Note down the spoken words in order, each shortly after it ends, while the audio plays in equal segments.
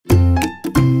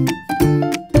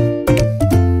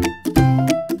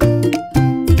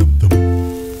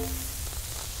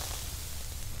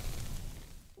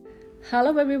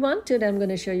Hello everyone, today I'm going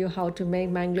to show you how to make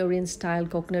Mangalorean style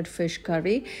coconut fish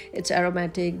curry. It's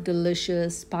aromatic,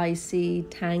 delicious, spicy,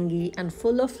 tangy and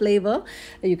full of flavor.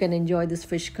 You can enjoy this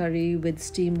fish curry with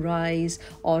steamed rice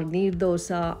or neer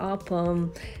dosa,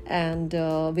 appam and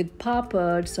with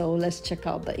papad. So let's check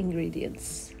out the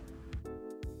ingredients.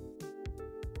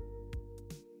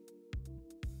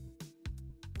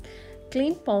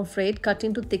 Clean pomfret, cut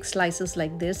into thick slices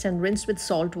like this and rinse with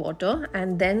salt water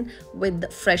and then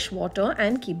with fresh water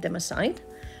and keep them aside.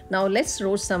 Now let's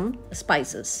roast some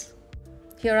spices.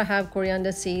 Here I have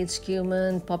coriander seeds,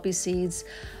 cumin, poppy seeds,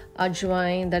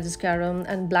 Ajwain, that is carom,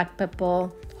 and black pepper,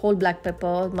 whole black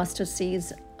pepper, mustard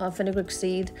seeds, fenugreek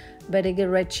seed, Byadgi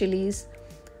red chillies,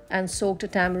 and soaked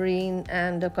tamarind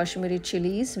and Kashmiri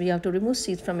chillies. We have to remove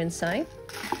seeds from inside.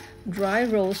 Dry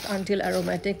roast until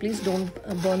aromatic. Please don't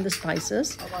burn the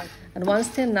spices. And once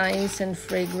they're nice and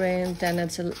fragrant and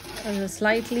it's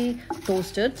slightly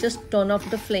toasted, just turn off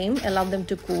the flame, allow them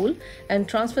to cool and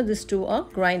transfer this to a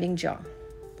grinding jar.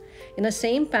 In the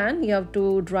same pan, you have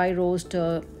to dry roast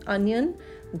onion,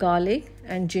 garlic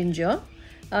and ginger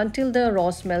until the raw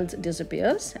smell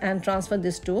disappears and transfer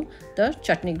this to the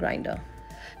chutney grinder.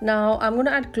 Now I'm going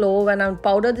to add clove and I'll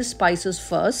powder the spices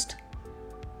first,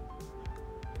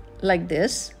 like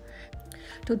this.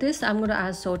 To this I'm going to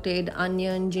add sauteed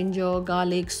onion, ginger,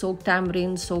 garlic, soaked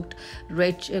tamarind, soaked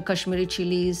red Kashmiri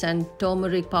chilies and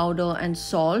turmeric powder and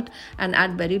salt, and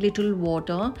add very little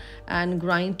water and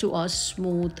grind to a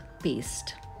smooth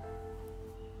paste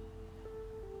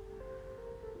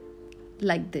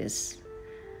like this.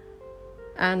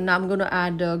 And I'm going to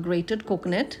add grated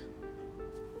coconut.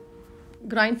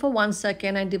 Grind for 1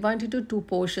 second and divide into 2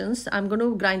 portions. I'm going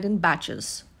to grind in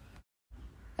batches.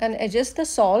 And adjust the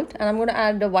salt, and I'm going to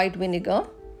add the white vinegar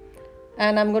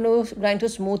and I'm going to grind to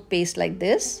smooth paste like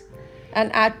this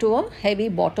and add to a heavy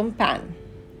bottom pan.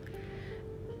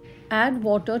 Add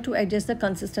water to adjust the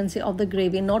consistency of the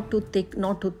gravy, not too thick,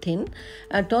 not too thin.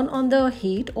 Turn on the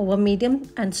heat over medium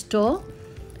and stir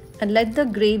and let the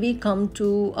gravy come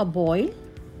to a boil.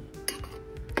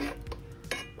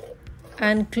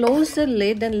 And close the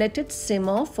lid and let it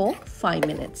simmer for 5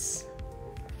 minutes.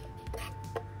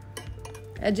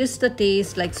 Adjust the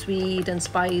taste like sweet and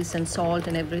spice and salt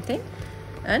and everything,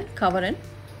 and cover and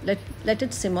let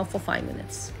it simmer for 5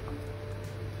 minutes.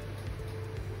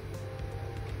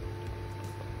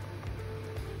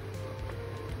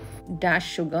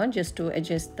 Dash sugar just to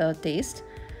adjust the taste,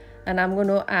 and I'm going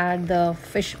to add the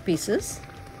fish pieces.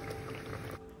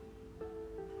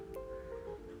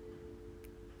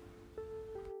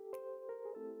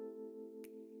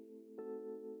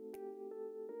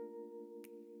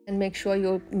 And make sure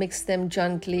you mix them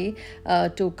gently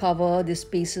to cover these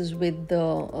pieces with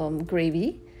the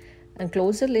gravy, and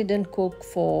close the lid and cook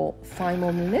for 5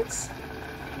 more minutes.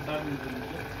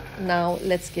 Now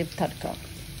let's give tadka.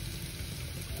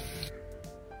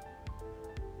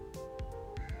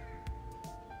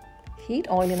 Heat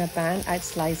oil in a pan, add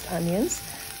sliced onions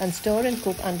and stir and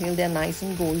cook until they're nice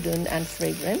and golden and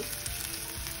fragrant.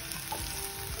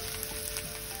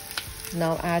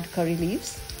 Now add curry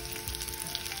leaves.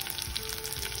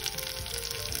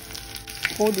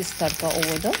 Pour this tadka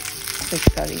over the fish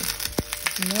curry.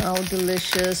 Now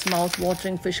delicious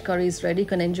mouth-watering fish curry is ready. You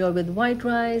can enjoy with white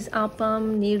rice,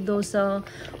 appam, neer dosa,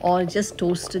 or just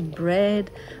toasted bread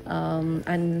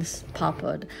and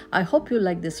papad. I hope you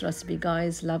like this recipe,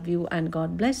 guys. Love you and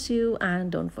God bless you, and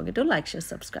don't forget to like, share,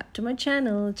 subscribe to my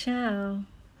channel. Ciao.